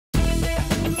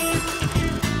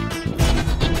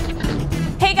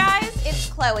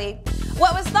Chloe.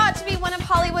 What was thought to be one of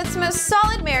Hollywood's most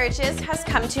solid marriages has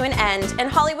come to an end, and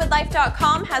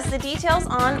HollywoodLife.com has the details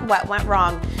on what went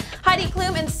wrong. Heidi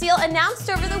Klum and Seal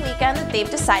announced over the weekend that they've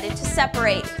decided to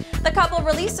separate. The couple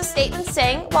released a statement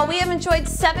saying, "While we have enjoyed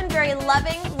 7 very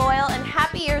loving, loyal, and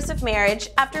happy years of marriage,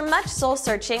 after much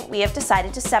soul-searching, we have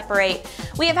decided to separate.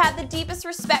 We have had the deepest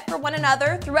respect for one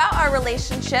another throughout our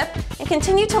relationship and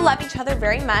continue to love each other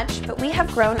very much, but we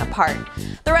have grown apart."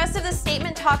 The rest of the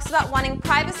statement talks about wanting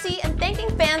privacy and thanking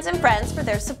fans and friends for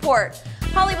their support.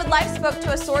 Hollywood Life spoke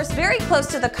to a source very close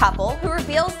to the couple who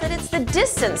reveals that it's the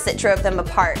distance that drove them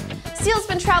apart. Seal's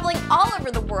been traveling all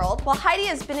over the world, while Heidi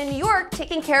has been in New York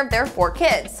taking care of their 4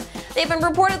 kids. They've been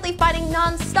reportedly fighting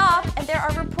non-stop, and there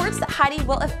are reports that Heidi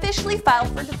will officially file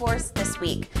for divorce this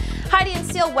week. Heidi and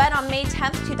Seal wed on May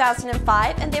 10,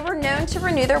 2005, and they were known to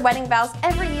renew their wedding vows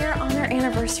every year on their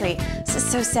anniversary. This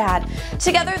is so sad.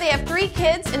 Together they have 3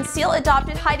 kids, and Seal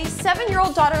adopted Heidi's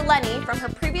 7-year-old daughter Lenny from her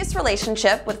previous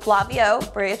relationship with Flavio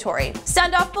Briatore.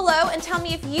 Sound off below and tell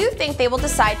me if you think they will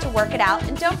decide to work it out,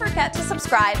 and don't forget to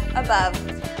subscribe above.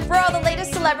 For all the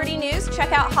latest celebrity news,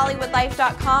 check out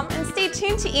HollywoodLife.com and stay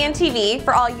tuned to ENTV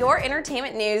for all your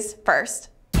entertainment news first.